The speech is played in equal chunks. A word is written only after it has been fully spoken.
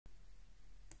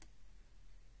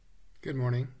Good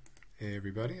morning,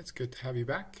 everybody. It's good to have you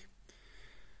back.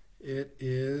 It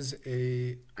is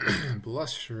a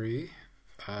blustery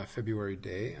February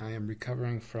day. I am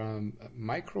recovering from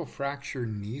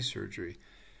microfracture knee surgery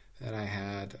that I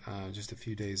had just a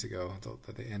few days ago,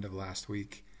 at the end of last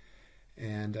week,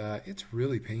 and it's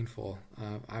really painful.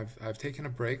 I've taken a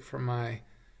break from my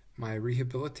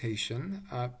rehabilitation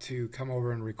to come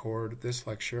over and record this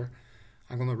lecture.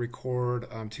 I'm going to record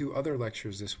two other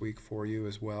lectures this week for you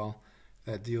as well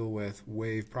that deal with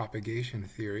wave propagation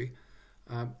theory.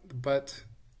 But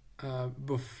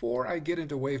before I get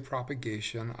into wave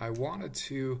propagation, I wanted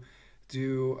to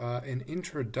do an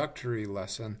introductory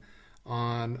lesson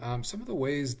on some of the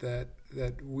ways that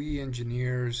we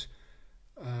engineers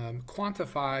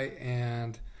quantify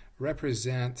and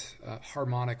represent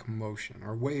harmonic motion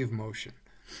or wave motion.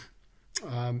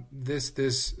 So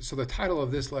the title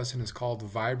of this lesson is called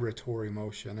Vibratory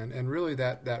Motion, and really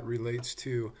that relates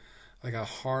to like a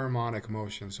harmonic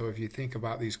motion. So if you think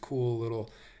about these cool little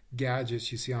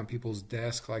gadgets you see on people's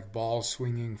desks, like balls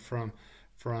swinging from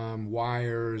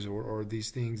wires, or these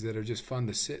things that are just fun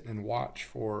to sit and watch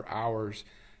for hours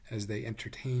as they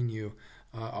entertain you,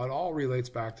 it all relates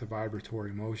back to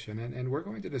vibratory motion. And we're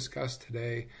going to discuss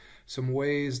today some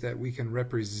ways that we can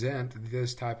represent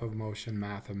this type of motion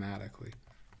mathematically.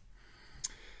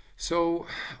 So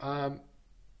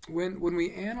when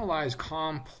we analyze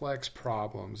complex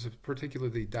problems,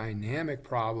 particularly dynamic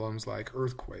problems like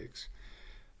earthquakes,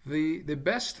 the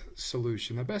best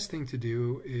solution, the best thing to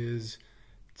do is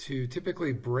to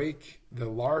typically break the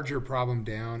larger problem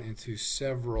down into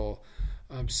several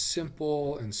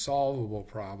simple and solvable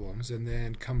problems, and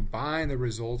then combine the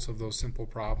results of those simple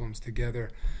problems together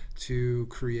to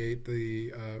create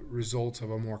the results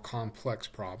of a more complex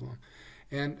problem.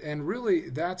 And really,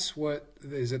 that's what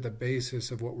is at the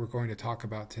basis of what we're going to talk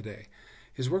about today.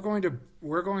 Is we're going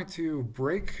to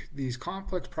break these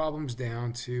complex problems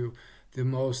down to the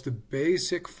most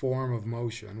basic form of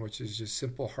motion, which is just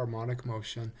simple harmonic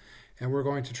motion, and we're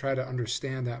going to try to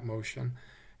understand that motion,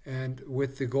 and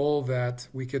with the goal that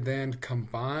we could then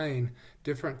combine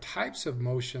different types of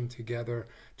motion together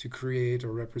to create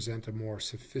or represent a more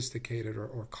sophisticated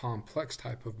or complex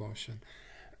type of motion.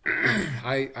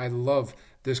 I love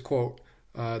this quote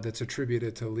that's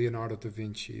attributed to Leonardo da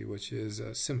Vinci, which is,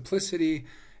 simplicity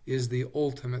is the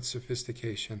ultimate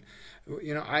sophistication.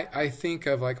 You know, I think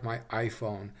of like my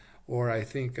iPhone, or I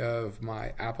think of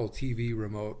my Apple TV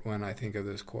remote when I think of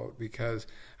this quote, because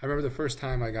I remember the first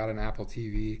time I got an Apple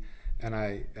TV and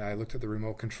I looked at the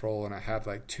remote control and I had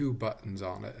like 2 buttons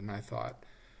on it, and I thought,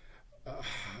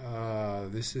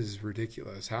 this is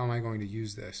ridiculous. How am I going to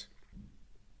use this?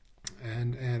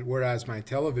 And whereas my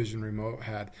television remote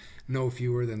had no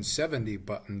fewer than 70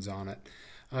 buttons on it.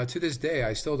 To this day,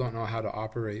 I still don't know how to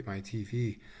operate my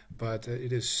TV, but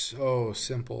it is so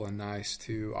simple and nice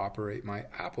to operate my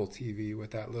Apple TV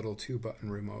with that little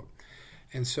 2-button remote.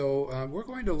 And so we're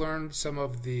going to learn some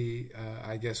of the,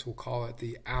 I guess we'll call it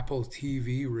the Apple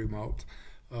TV remote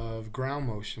of ground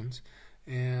motions,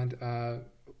 and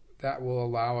that will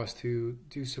allow us to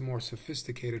do some more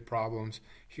sophisticated problems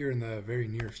here in the very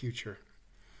near future.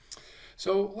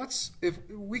 So if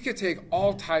we could take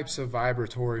all types of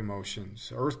vibratory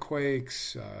motions,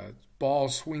 earthquakes,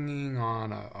 balls swinging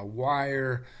on a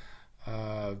wire,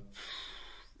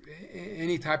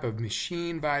 any type of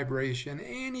machine vibration,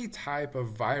 any type of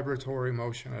vibratory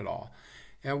motion at all,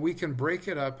 and we can break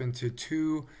it up into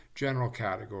 2 general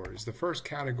categories. The first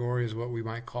category is what we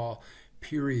might call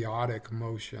periodic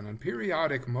motion, and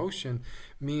periodic motion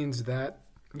means that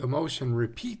the motion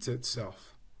repeats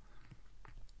itself.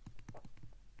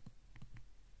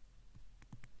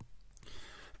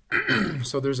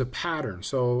 So there's a pattern.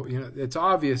 So it's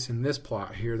obvious in this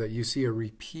plot here that you see a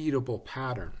repeatable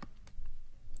pattern.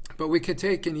 But we could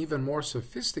take an even more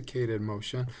sophisticated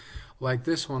motion like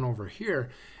this one over here,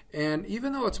 and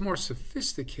even though it's more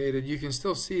sophisticated, you can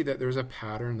still see that there's a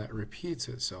pattern that repeats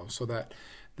itself. So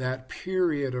that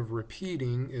period of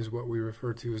repeating is what we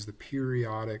refer to as the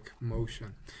periodic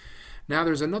motion. Now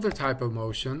there's another type of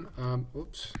motion.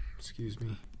 Excuse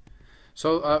me.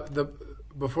 So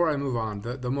before I move on,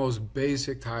 the most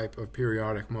basic type of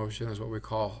periodic motion is what we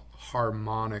call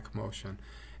harmonic motion.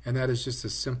 And that is just a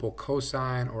simple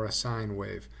cosine or a sine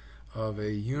wave of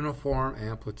a uniform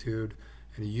amplitude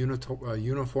and a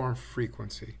uniform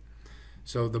frequency.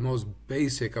 So the most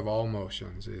basic of all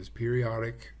motions is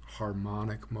periodic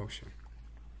harmonic motion.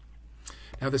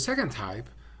 Now the second type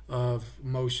of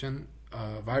motion,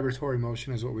 vibratory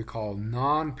motion, is what we call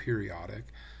non-periodic,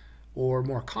 or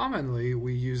more commonly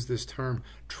we use this term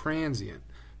transient.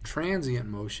 Transient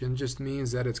motion just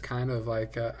means that it's kind of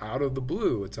like out of the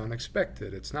blue. It's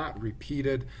unexpected. It's not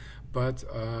repeated, but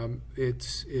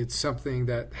it's something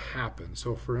that happens.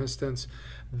 So, for instance,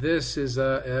 this is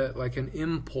like an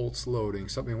impulse loading,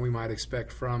 something we might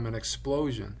expect from an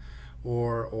explosion,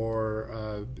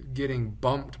 or getting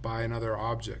bumped by another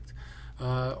object.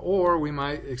 Or we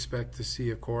might expect to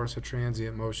see, of course, a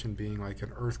transient motion being like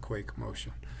an earthquake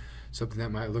motion, something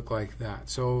that might look like that.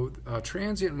 So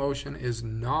transient motion is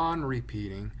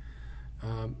non-repeating,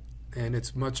 and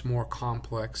it's much more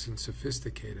complex and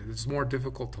sophisticated. It's more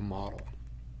difficult to model.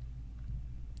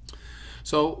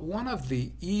 So one of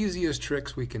the easiest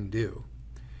tricks we can do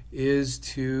is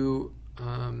to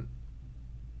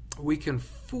we can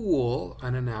fool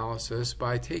an analysis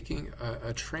by taking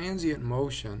a transient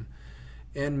motion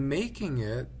and making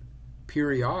it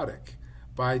periodic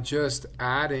by just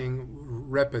adding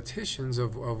repetitions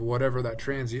of whatever that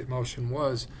transient motion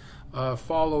was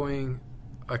following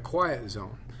a quiet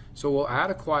zone. So we'll add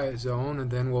a quiet zone,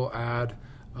 and then we'll add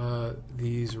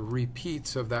these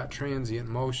repeats of that transient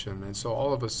motion. And so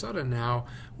all of a sudden now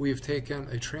we've taken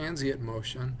a transient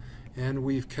motion and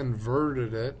we've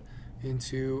converted it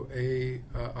into a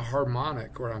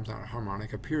harmonic, or I'm not a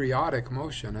harmonic, a periodic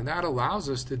motion. And that allows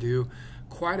us to do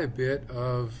quite a bit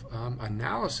of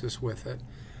analysis with it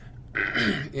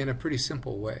in a pretty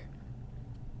simple way.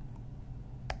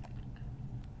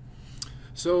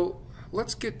 So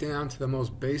let's get down to the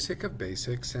most basic of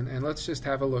basics, and let's just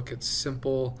have a look at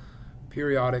simple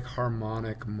periodic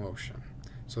harmonic motion.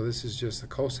 So this is just a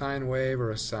cosine wave or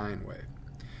a sine wave.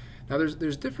 Now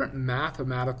there's different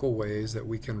mathematical ways that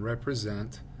we can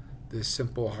represent this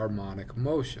simple harmonic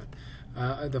motion.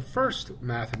 The first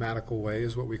mathematical way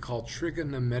is what we call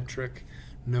trigonometric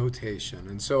notation.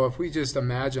 And so if we just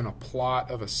imagine a plot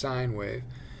of a sine wave,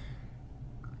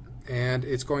 and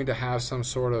it's going to have some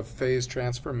sort of phase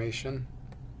transformation,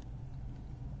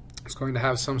 it's going to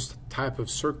have some type of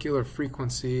circular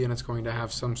frequency, and it's going to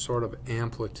have some sort of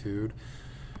amplitude.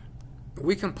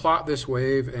 We can plot this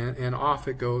wave, and off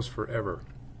it goes forever.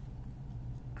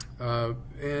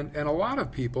 And a lot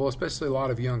of people, especially a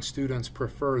lot of young students,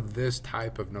 prefer this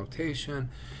type of notation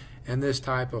and this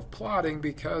type of plotting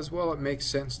because, well, it makes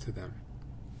sense to them.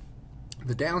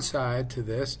 The downside to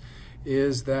this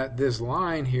is that this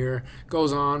line here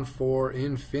goes on for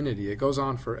infinity. It goes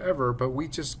on forever, but we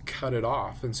just cut it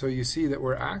off. And so you see that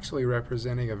we're actually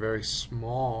representing a very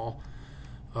small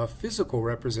physical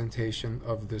representation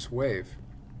of this wave.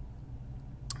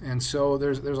 And so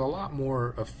there's a lot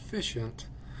more efficient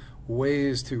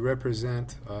ways to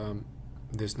represent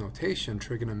this notation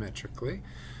trigonometrically.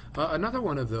 Another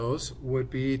one of those would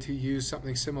be to use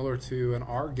something similar to an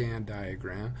Argand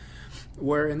diagram,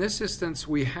 where in this instance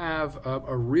we have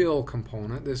a real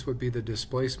component. This would be the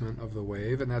displacement of the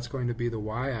wave, and that's going to be the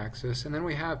y-axis. And then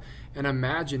we have an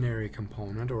imaginary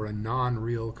component, or a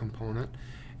non-real component,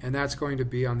 and that's going to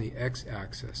be on the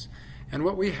x-axis. And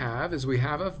what we have is we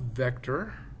have a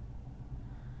vector,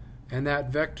 and that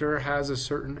vector has a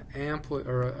certain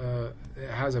it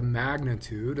has a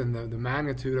magnitude, and the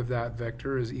magnitude of that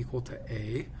vector is equal to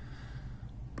a,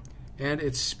 and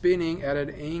it's spinning at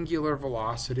an angular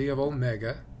velocity of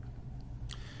omega.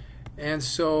 And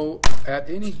so at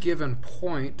any given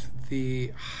point,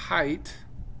 the height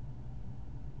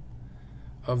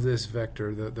of this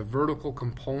vector, the vertical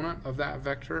component of that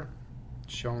vector,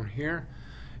 shown here,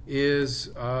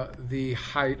 is the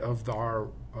height of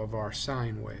our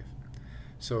sine wave,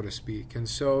 so to speak. And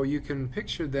so you can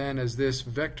picture then, as this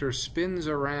vector spins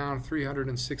around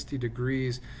 360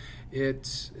 degrees,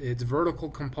 its vertical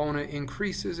component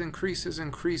increases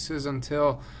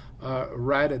until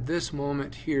right at this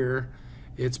moment here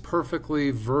it's perfectly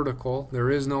vertical.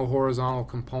 There is no horizontal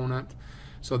component.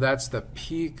 So that's the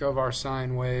peak of our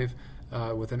sine wave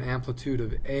with an amplitude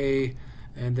of a,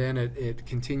 and then it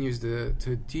continues to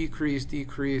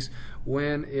decrease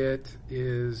when it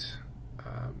is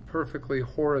perfectly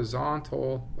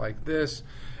horizontal like this.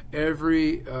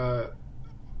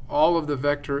 All of the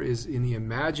vector is in the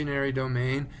imaginary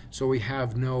domain, so we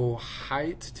have no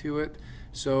height to it,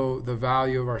 so the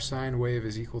value of our sine wave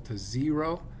is equal to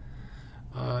 0.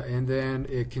 And then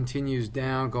it continues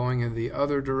down, going in the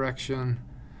other direction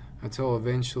until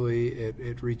eventually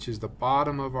it reaches the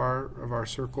bottom of our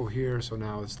circle here. So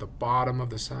now it's the bottom of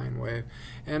the sine wave,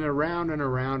 and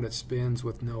around it spins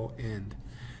with no end.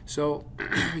 So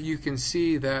you can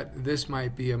see that this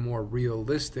might be a more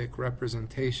realistic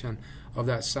representation of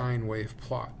that sine wave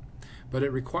plot. But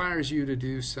it requires you to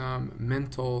do some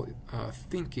mental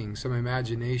thinking, some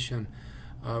imagination,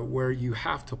 where you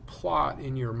have to plot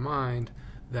in your mind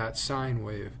that sine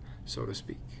wave, so to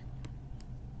speak.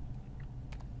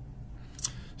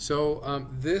 So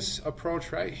this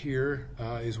approach right here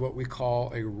is what we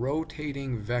call a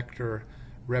rotating vector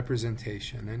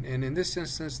representation, and in this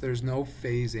instance there's no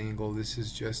phase angle. This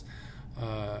is just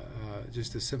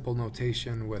a simple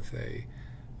notation with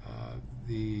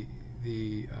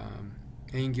the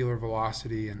angular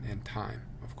velocity and time,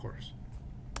 of course.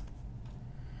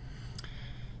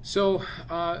 So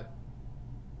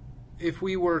if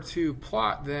we were to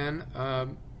plot then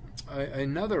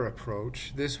another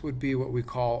approach, this would be what we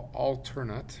call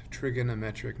alternate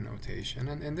trigonometric notation,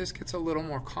 and this gets a little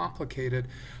more complicated,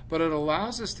 but it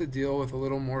allows us to deal with a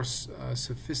little more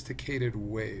sophisticated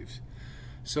waves.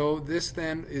 So this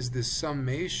then is the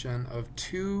summation of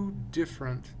two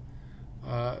different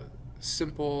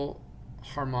simple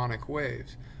harmonic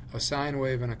waves, a sine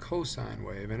wave and a cosine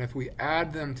wave, and if we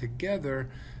add them together,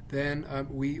 then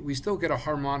we still get a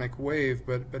harmonic wave,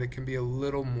 but it can be a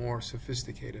little more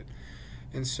sophisticated.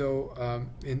 And so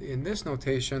in this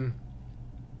notation,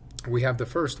 we have the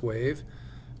first wave,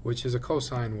 which is a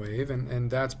cosine wave, and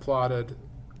that's plotted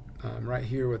right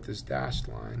here with this dashed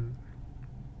line.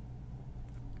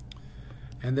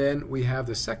 And then we have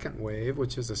the second wave,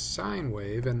 which is a sine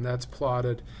wave, and that's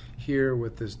plotted here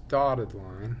with this dotted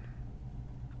line.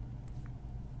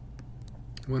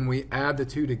 When we add the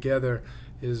two together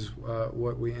is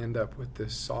what we end up with,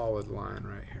 this solid line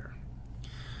right here.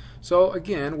 So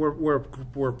again,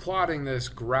 we're plotting this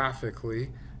graphically,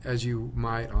 as you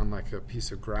might on like a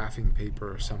piece of graphing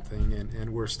paper or something,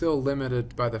 and we're still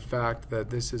limited by the fact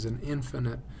that this is an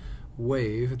infinite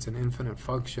wave, it's an infinite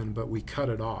function, but we cut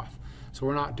it off. So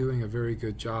we're not doing a very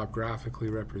good job graphically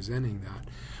representing that.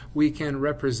 We can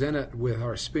represent it with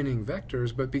our spinning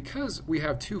vectors, but because we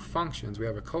have two functions, we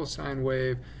have a cosine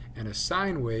wave and a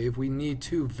sine wave, we need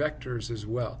two vectors as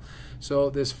well. So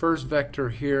this first vector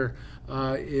here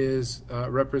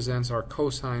represents our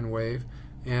cosine wave,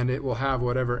 and it will have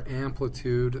whatever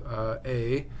amplitude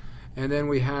A. And then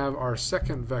we have our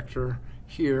second vector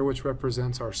here, which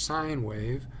represents our sine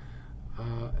wave,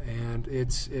 and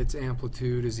its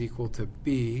amplitude is equal to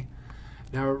B.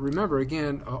 Now remember,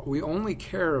 again, we only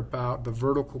care about the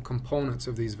vertical components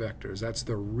of these vectors. That's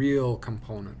the real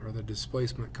component, or the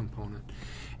displacement component.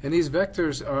 And these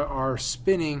vectors are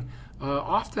spinning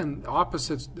often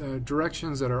opposite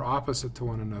directions that are opposite to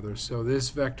one another. So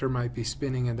this vector might be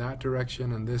spinning in that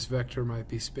direction, and this vector might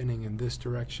be spinning in this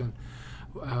direction,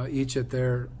 each at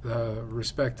their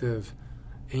respective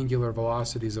angular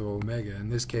velocities of omega. In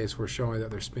this case, we're showing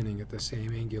that they're spinning at the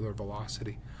same angular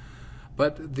velocity.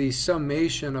 But the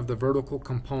summation of the vertical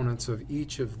components of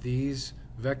each of these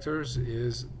vectors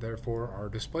is therefore our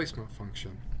displacement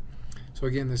function. So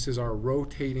again, this is our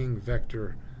rotating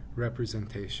vector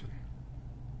representation.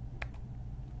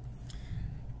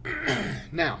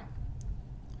 Now,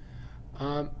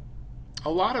 a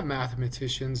lot of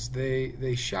mathematicians,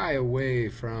 they shy away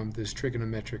from this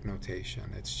trigonometric notation.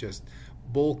 It's just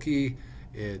bulky,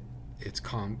 it's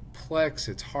complex,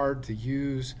 it's hard to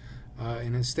use,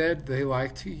 and instead they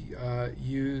like to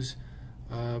use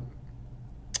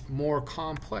more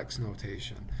complex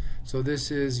notation. So this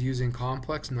is using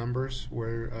complex numbers,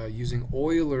 where using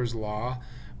Euler's law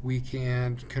we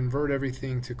can convert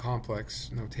everything to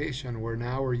complex notation, where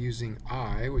now we're using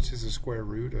I, which is the square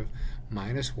root of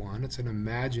 -1. It's an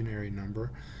imaginary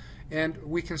number. And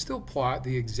we can still plot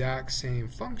the exact same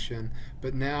function,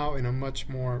 but now in a much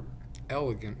more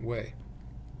elegant way.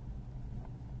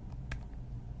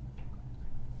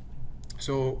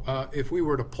 So if we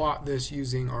were to plot this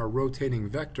using our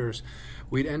rotating vectors,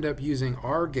 we'd end up using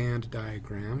Argand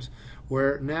diagrams,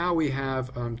 where now we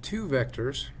have two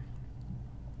vectors.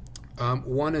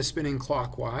 One is spinning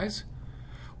clockwise,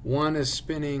 one is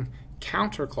spinning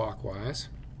counterclockwise,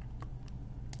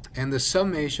 and the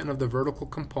summation of the vertical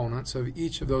components of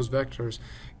each of those vectors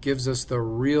gives us the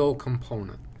real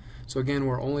component. So again,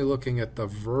 we're only looking at the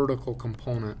vertical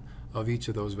component of each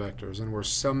of those vectors, and we're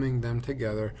summing them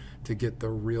together to get the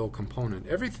real component.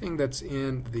 Everything that's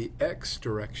in the x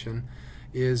direction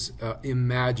is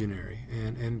imaginary,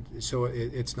 and so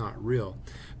it's not real.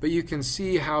 But you can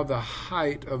see how the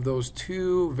height of those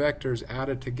two vectors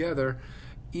added together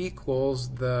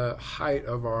equals the height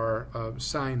of our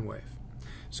sine wave.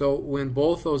 So when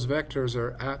both those vectors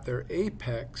are at their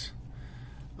apex,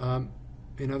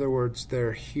 in other words,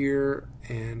 they're here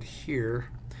and here,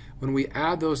 when we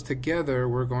add those together,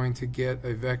 we're going to get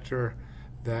a vector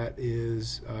that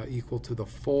is equal to the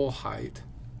full height,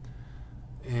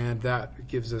 and that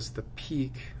gives us the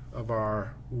peak of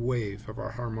our wave, of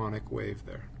our harmonic wave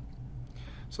there.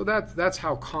 So that's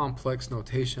how complex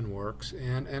notation works,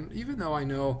 and even though I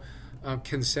know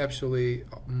conceptually,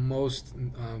 most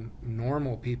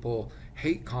normal people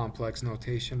hate complex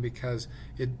notation because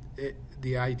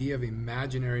the idea of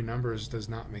imaginary numbers does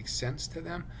not make sense to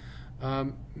them.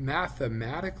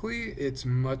 Mathematically, it's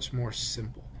much more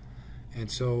simple. And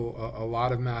so a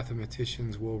lot of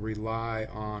mathematicians will rely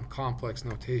on complex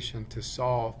notation to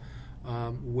solve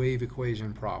wave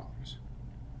equation problems.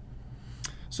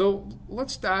 So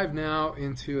let's dive now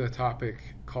into a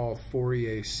topic called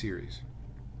Fourier series.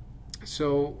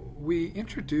 So we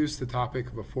introduced the topic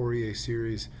of a Fourier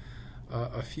series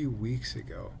a few weeks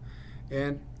ago.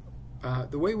 And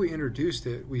the way we introduced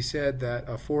it, we said that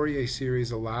a Fourier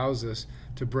series allows us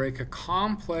to break a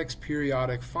complex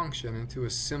periodic function into a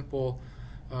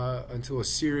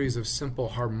series of simple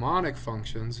harmonic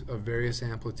functions of various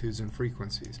amplitudes and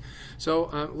frequencies.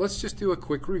 So let's just do a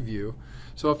quick review.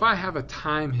 So if I have a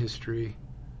time history,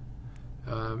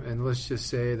 and let's just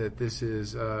say that this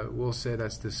is, we'll say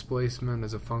that's displacement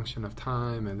as a function of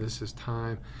time, and this is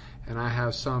time, and I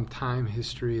have some time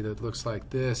history that looks like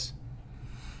this.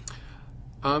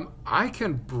 I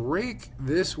can break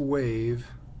this wave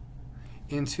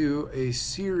into a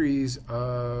series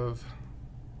of,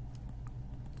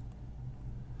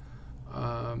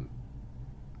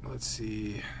 let's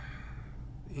see,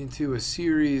 into a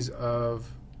series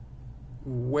of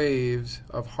waves,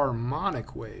 of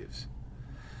harmonic waves.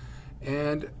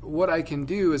 And what I can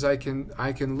do is I can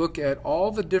look at all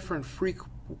the different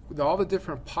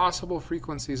possible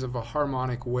frequencies of a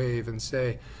harmonic wave and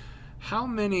say, how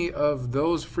many of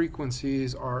those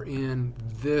frequencies are in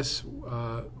this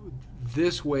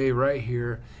wave right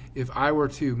here if I were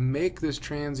to make this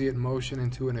transient motion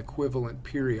into an equivalent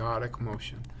periodic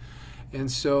motion?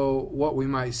 And so what we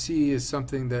might see is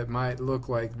something that might look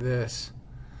like this,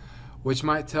 which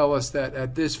might tell us that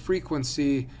at this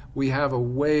frequency we have a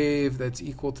wave that's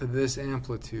equal to this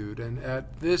amplitude, and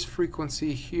at this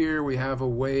frequency here we have a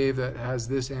wave that has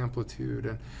this amplitude,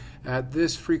 and at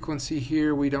this frequency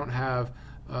here we don't have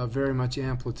very much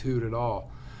amplitude at all.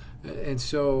 And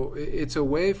so it's a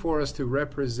way for us to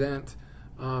represent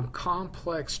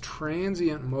complex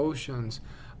transient motions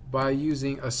by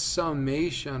using a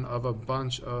summation of a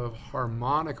bunch of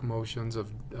harmonic motions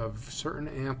of certain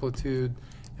amplitude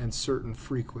and certain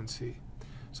frequency.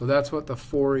 So that's what the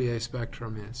Fourier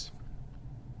spectrum is.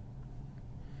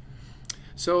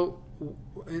 So,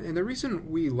 and the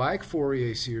reason we like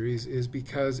Fourier series is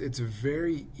because it's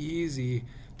very easy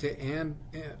to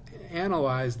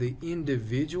analyze the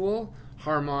individual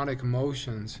harmonic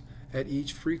motions at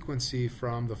each frequency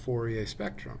from the Fourier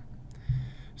spectrum.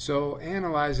 So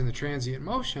analyzing the transient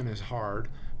motion is hard,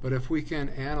 but if we can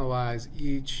analyze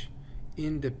each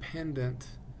independent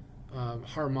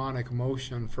harmonic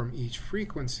motion from each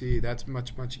frequency, that's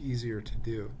much, much easier to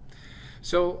do.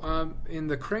 So in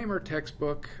the Kramer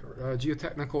textbook,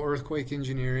 Geotechnical Earthquake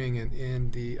Engineering, and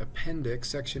in the appendix,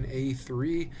 section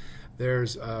A3,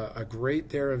 there's a great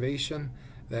derivation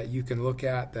that you can look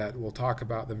at that will talk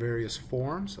about the various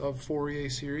forms of Fourier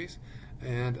series.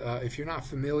 And if you're not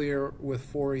familiar with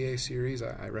Fourier series,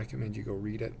 I recommend you go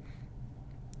read it.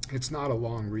 It's not a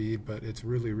long read, but it's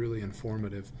really, really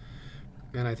informative,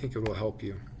 and I think it will help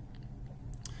you.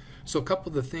 So a couple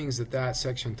of the things that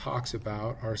section talks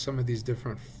about are some of these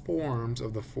different forms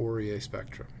of the Fourier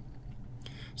spectrum.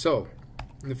 So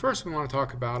the first we want to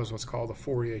talk about is what's called a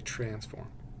Fourier transform.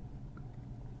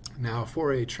 Now, a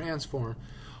Fourier transform,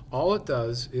 all it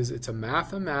does is it's a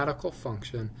mathematical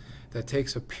function that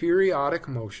takes a periodic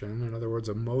motion, in other words,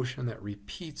 a motion that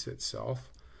repeats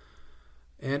itself,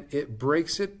 and it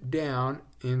breaks it down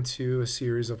into a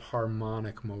series of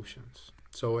harmonic motions.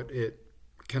 So it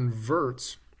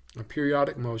converts a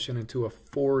periodic motion into a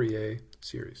Fourier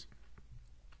series.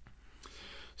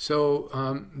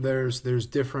 So there's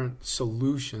different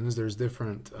solutions, there's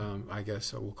different, I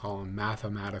guess we'll call them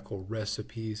mathematical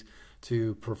recipes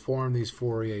to perform these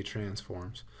Fourier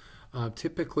transforms.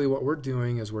 Typically what we're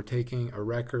doing is we're taking a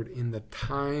record in the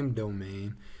time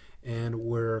domain and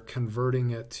we're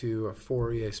converting it to a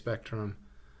Fourier spectrum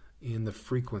in the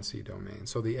frequency domain.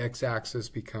 So the x-axis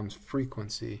becomes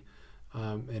frequency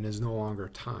and is no longer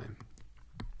time.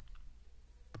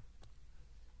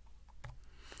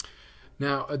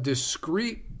 Now, a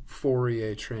discrete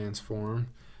Fourier transform,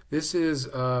 this is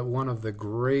one of the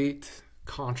great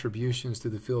contributions to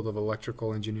the field of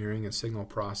electrical engineering and signal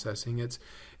processing.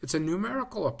 It's a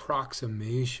numerical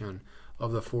approximation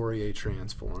of the Fourier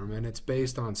transform, and it's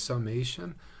based on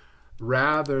summation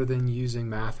rather than using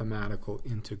mathematical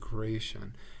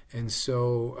integration. And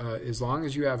so as long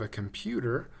as you have a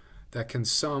computer that can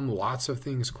sum lots of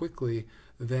things quickly,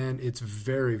 then it's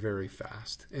very, very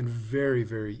fast and very,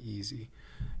 very easy.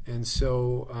 And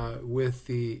so with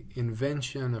the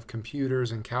invention of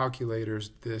computers and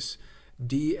calculators, this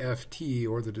DFT,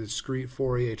 or the discrete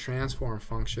Fourier transform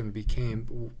function,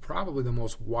 became probably the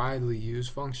most widely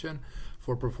used function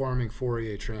for performing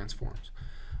Fourier transforms.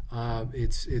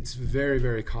 It's very,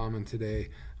 very common today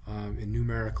and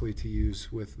numerically to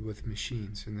use with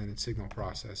machines and then in signal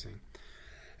processing.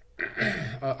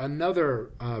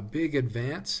 Another big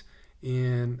advance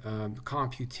in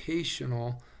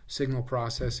computational signal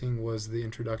processing was the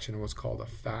introduction of what's called a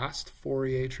fast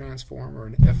Fourier transform, or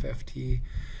an FFT.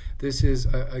 This is,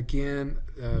 again,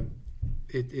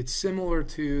 it's similar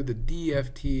to the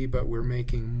DFT, but we're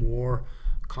making more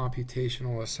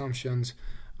computational assumptions,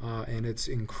 and it's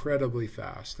incredibly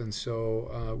fast. And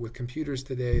so with computers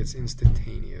today, it's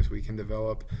instantaneous. We can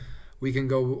go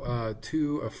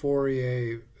to a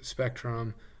Fourier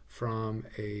spectrum from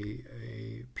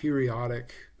a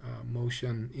periodic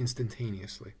motion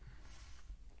instantaneously.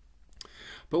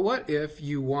 But what if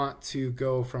you want to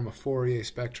go from a Fourier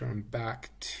spectrum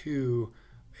back to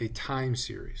a time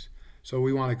series? So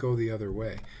we want to go the other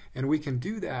way. And we can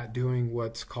do that doing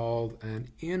what's called an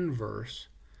inverse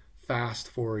fast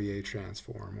Fourier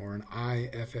transform, or an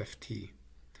IFFT.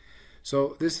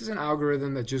 So this is an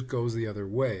algorithm that just goes the other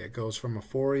way. It goes from a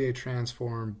Fourier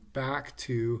transform back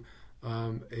to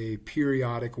a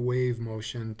periodic wave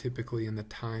motion, typically in the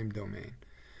time domain.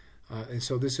 And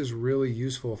so this is really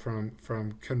useful from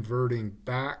converting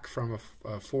back from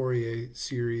a Fourier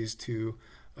series to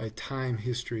a time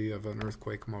history of an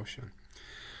earthquake motion.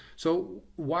 So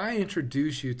why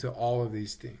introduce you to all of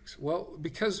these things? Well,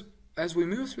 because as we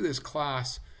move through this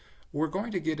class, we're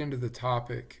going to get into the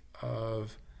topic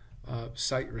of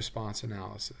site response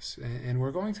analysis. And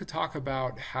we're going to talk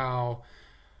about how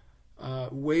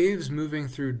waves moving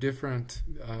through different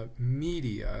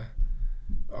media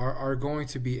are going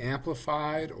to be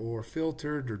amplified or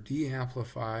filtered or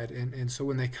de-amplified, and so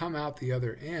when they come out the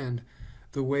other end,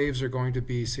 the waves are going to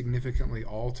be significantly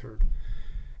altered.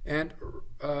 And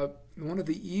one of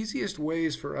the easiest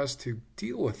ways for us to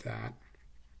deal with that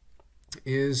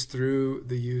is through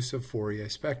the use of Fourier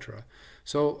spectra.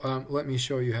 So let me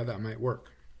show you how that might work.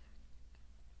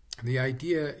 The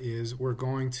idea is we're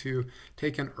going to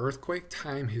take an earthquake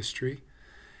time history,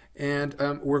 and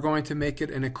we're going to make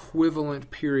it an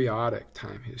equivalent periodic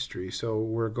time history. So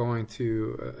we're going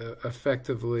to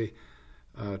effectively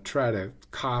try to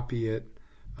copy it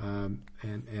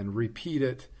and repeat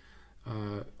it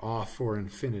off for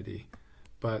infinity.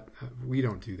 But we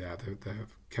don't do that. The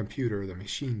computer, the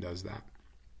machine does that.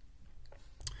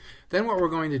 Then what we're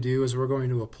going to do is we're going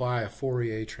to apply a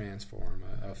Fourier transform,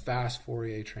 a fast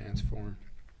Fourier transform.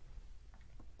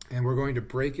 And we're going to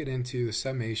break it into the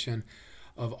summation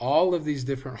of all of these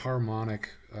different harmonic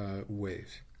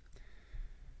waves.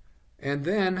 And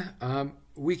then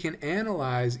we can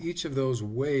analyze each of those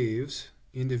waves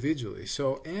individually.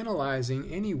 So analyzing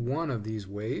any one of these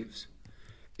waves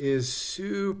is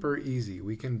super easy.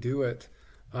 We can do it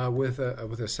with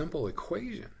a simple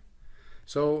equation.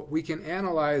 So we can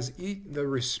analyze the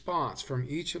response from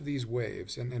each of these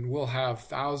waves, and we'll have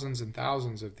thousands and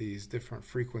thousands of these different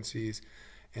frequencies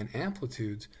and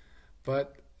amplitudes,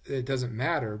 but it doesn't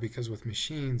matter because with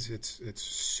machines it's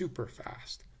super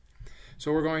fast.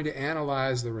 So we're going to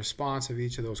analyze the response of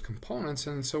each of those components,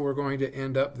 and so we're going to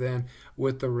end up then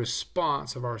with the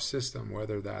response of our system,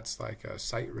 whether that's like a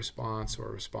site response or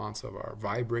a response of our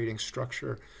vibrating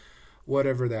structure,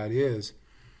 whatever that is.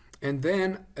 And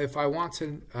then if I want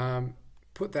to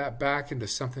put that back into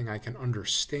something I can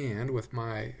understand with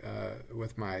my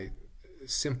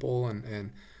simple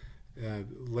and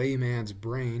layman's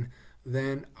brain,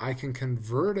 then I can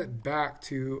convert it back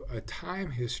to a time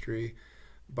history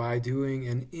by doing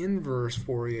an inverse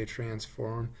Fourier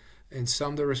transform and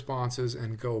sum the responses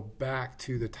and go back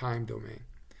to the time domain.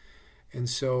 And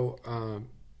so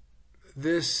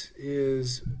this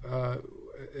is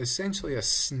essentially a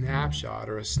snapshot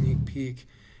or a sneak peek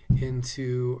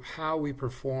into how we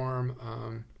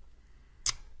perform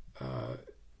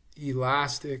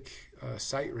elastic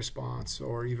site response,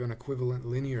 or even equivalent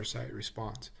linear site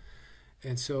response.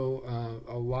 And so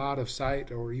a lot of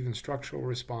site or even structural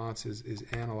response is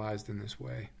analyzed in this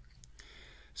way.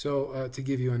 So to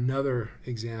give you another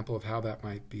example of how that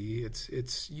might be,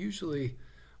 it's usually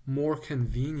more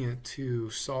convenient to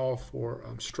solve for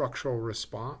structural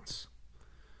response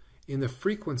in the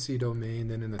frequency domain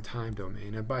than in the time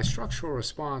domain. And by structural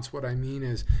response, what I mean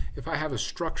is if I have a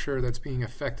structure that's being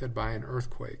affected by an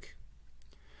earthquake,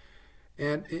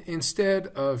 And instead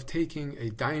of taking a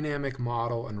dynamic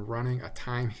model and running a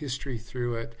time history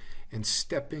through it and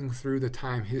stepping through the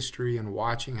time history and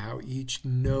watching how each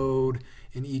node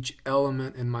and each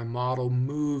element in my model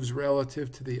moves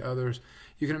relative to the others,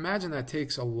 you can imagine that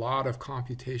takes a lot of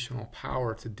computational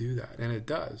power to do that, and it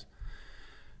does.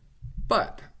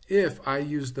 But if I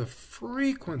use the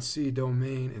frequency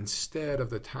domain instead of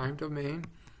the time domain,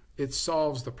 it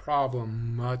solves the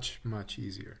problem much, much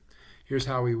easier. Here's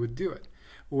how we would do it.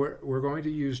 We're going to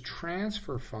use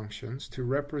transfer functions to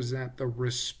represent the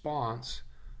response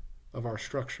of our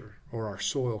structure or our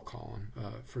soil column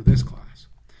for this class.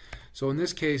 So in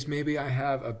this case, maybe I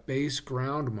have a base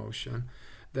ground motion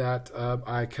that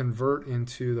I convert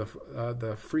into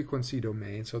the frequency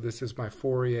domain. So this is my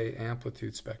Fourier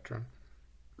amplitude spectrum.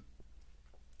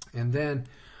 And then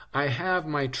I have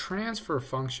my transfer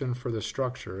function for the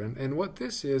structure. And what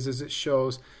this is it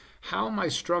shows how my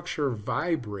structure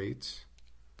vibrates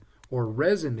or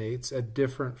resonates at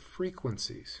different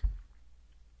frequencies.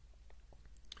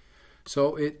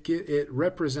 So it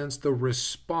represents the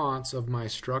response of my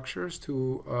structures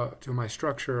to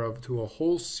a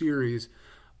whole series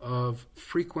of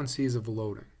frequencies of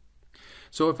loading.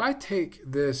 So if I take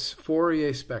this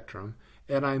Fourier spectrum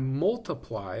and I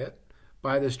multiply it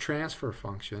by this transfer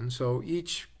function, so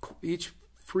each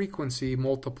frequency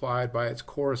multiplied by its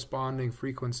corresponding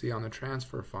frequency on the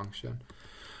transfer function,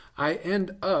 I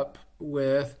end up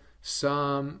with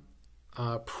some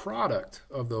product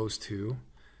of those two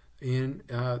in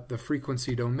the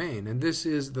frequency domain. And this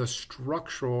is the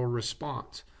structural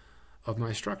response of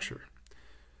my structure.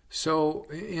 So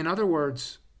in other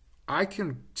words, I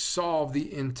can solve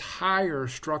the entire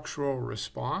structural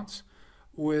response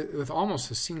with almost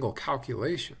a single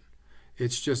calculation.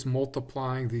 It's just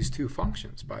multiplying these two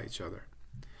functions by each other.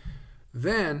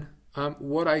 Then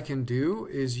what I can do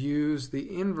is use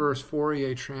the inverse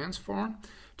Fourier transform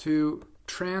to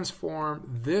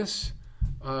transform this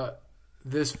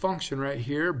this function right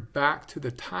here back to the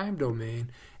time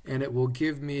domain, and it will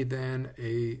give me then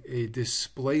a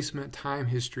displacement time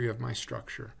history of my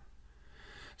structure.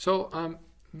 So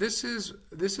this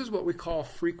is what we call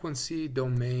frequency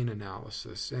domain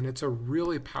analysis, and it's a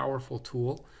really powerful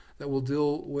tool that we'll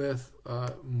deal with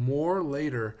more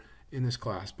later in this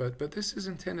class. But this is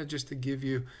intended just to give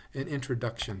you an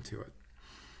introduction to it.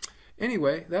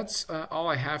 Anyway, that's all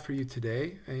I have for you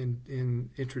today in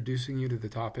introducing you to the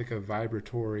topic of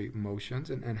vibratory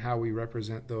motions and how we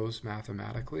represent those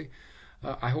mathematically.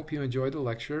 I hope you enjoyed the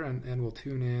lecture, and we'll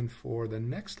tune in for the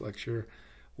next lecture,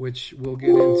 which we'll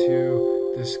get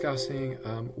into discussing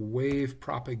wave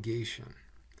propagation.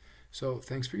 So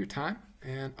thanks for your time,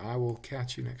 and I will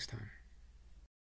catch you next time.